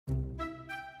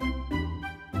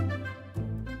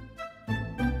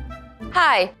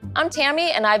Hi, I'm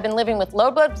Tammy, and I've been living with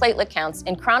low blood platelet counts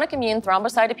and chronic immune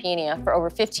thrombocytopenia for over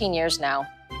 15 years now.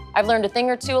 I've learned a thing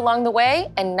or two along the way,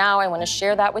 and now I want to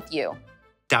share that with you.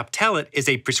 Doptelet is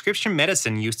a prescription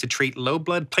medicine used to treat low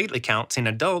blood platelet counts in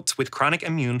adults with chronic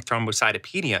immune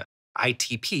thrombocytopenia,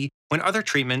 ITP, when other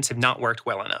treatments have not worked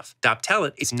well enough.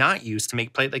 Doptelet is not used to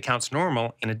make platelet counts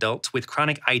normal in adults with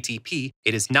chronic ITP.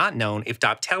 It is not known if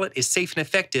Doptelet is safe and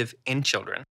effective in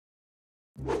children.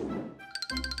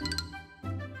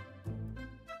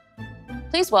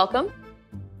 Please welcome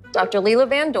Dr. Leila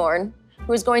Van Doorn,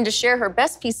 who is going to share her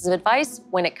best pieces of advice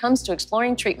when it comes to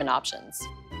exploring treatment options.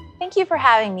 Thank you for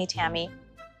having me, Tammy.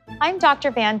 I'm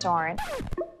Dr. Van Doorn,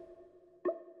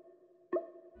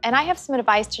 and I have some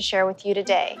advice to share with you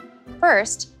today.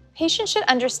 First, patients should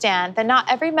understand that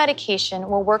not every medication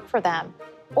will work for them,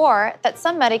 or that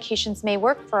some medications may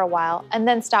work for a while and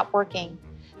then stop working.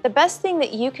 The best thing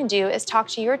that you can do is talk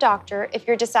to your doctor if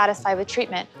you're dissatisfied with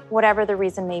treatment, whatever the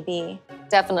reason may be.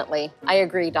 Definitely. I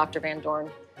agree, Dr. Van Doorn.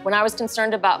 When I was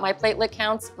concerned about my platelet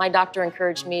counts, my doctor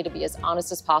encouraged me to be as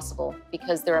honest as possible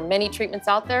because there are many treatments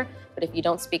out there, but if you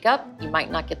don't speak up, you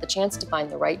might not get the chance to find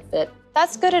the right fit.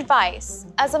 That's good advice.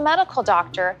 As a medical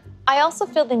doctor, I also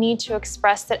feel the need to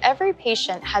express that every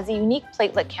patient has a unique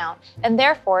platelet count and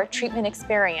therefore treatment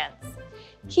experience.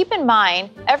 Keep in mind,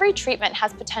 every treatment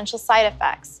has potential side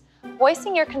effects.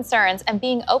 Voicing your concerns and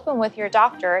being open with your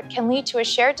doctor can lead to a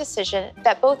shared decision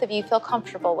that both of you feel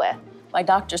comfortable with. My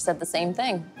doctor said the same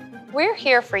thing. We're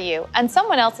here for you, and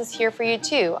someone else is here for you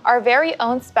too, our very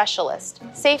own specialist,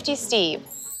 Safety Steve.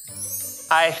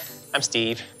 Hi, I'm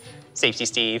Steve. Safety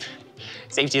Steve.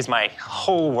 Safety is my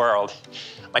whole world.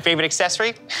 My favorite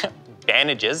accessory?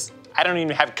 Bandages. I don't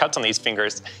even have cuts on these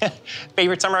fingers.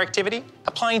 Favorite summer activity?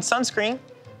 Applying sunscreen.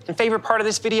 And favorite part of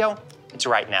this video? It's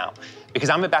right now, because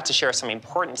I'm about to share some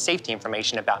important safety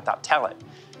information about Doptelet.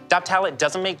 Doptelet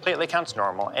doesn't make platelet counts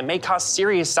normal and may cause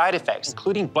serious side effects,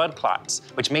 including blood clots,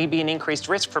 which may be an increased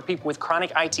risk for people with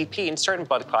chronic ITP and certain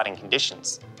blood clotting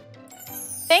conditions.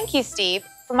 Thank you, Steve.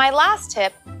 For my last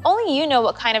tip, only you know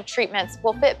what kind of treatments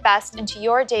will fit best into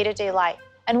your day-to-day life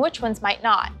and which ones might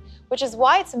not, which is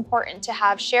why it's important to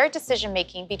have shared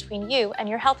decision-making between you and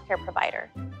your healthcare provider.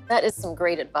 That is some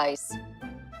great advice.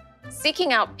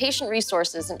 Seeking out patient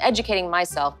resources and educating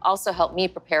myself also helped me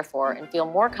prepare for and feel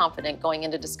more confident going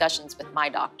into discussions with my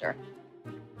doctor.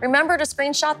 Remember to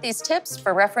screenshot these tips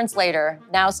for reference later.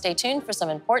 Now stay tuned for some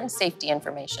important safety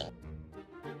information.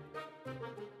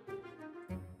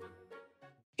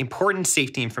 Important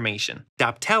safety information.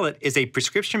 Doptelet is a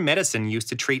prescription medicine used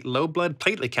to treat low blood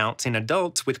platelet counts in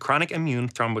adults with chronic immune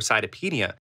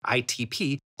thrombocytopenia,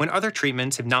 ITP, when other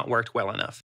treatments have not worked well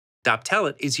enough.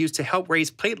 Doptelet is used to help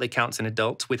raise platelet counts in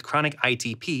adults with chronic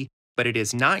ITP, but it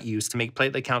is not used to make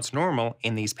platelet counts normal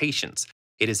in these patients.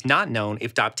 It is not known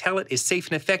if Doptelet is safe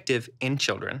and effective in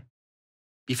children.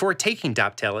 Before taking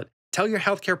Doptelet, tell your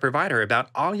healthcare provider about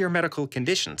all your medical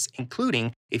conditions,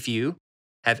 including if you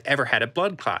have ever had a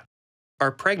blood clot,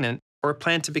 are pregnant or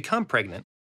plan to become pregnant,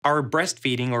 are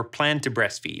breastfeeding or plan to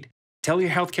breastfeed. Tell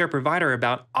your healthcare provider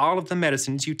about all of the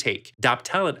medicines you take.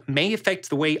 Doptelet may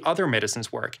affect the way other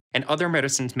medicines work, and other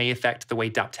medicines may affect the way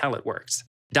Doptelet works.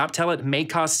 Doptelet may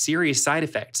cause serious side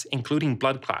effects, including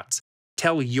blood clots.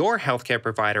 Tell your healthcare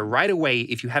provider right away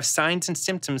if you have signs and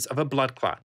symptoms of a blood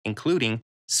clot, including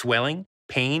swelling,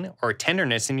 pain, or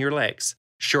tenderness in your legs,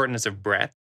 shortness of breath,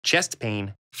 chest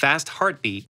pain, fast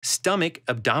heartbeat, stomach,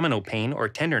 abdominal pain, or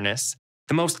tenderness.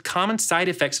 The most common side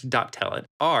effects of Doptelet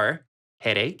are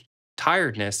headache,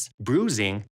 tiredness,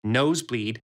 bruising,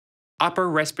 nosebleed, upper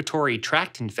respiratory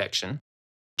tract infection,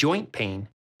 joint pain,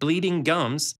 bleeding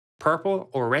gums, purple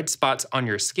or red spots on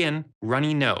your skin,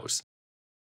 runny nose.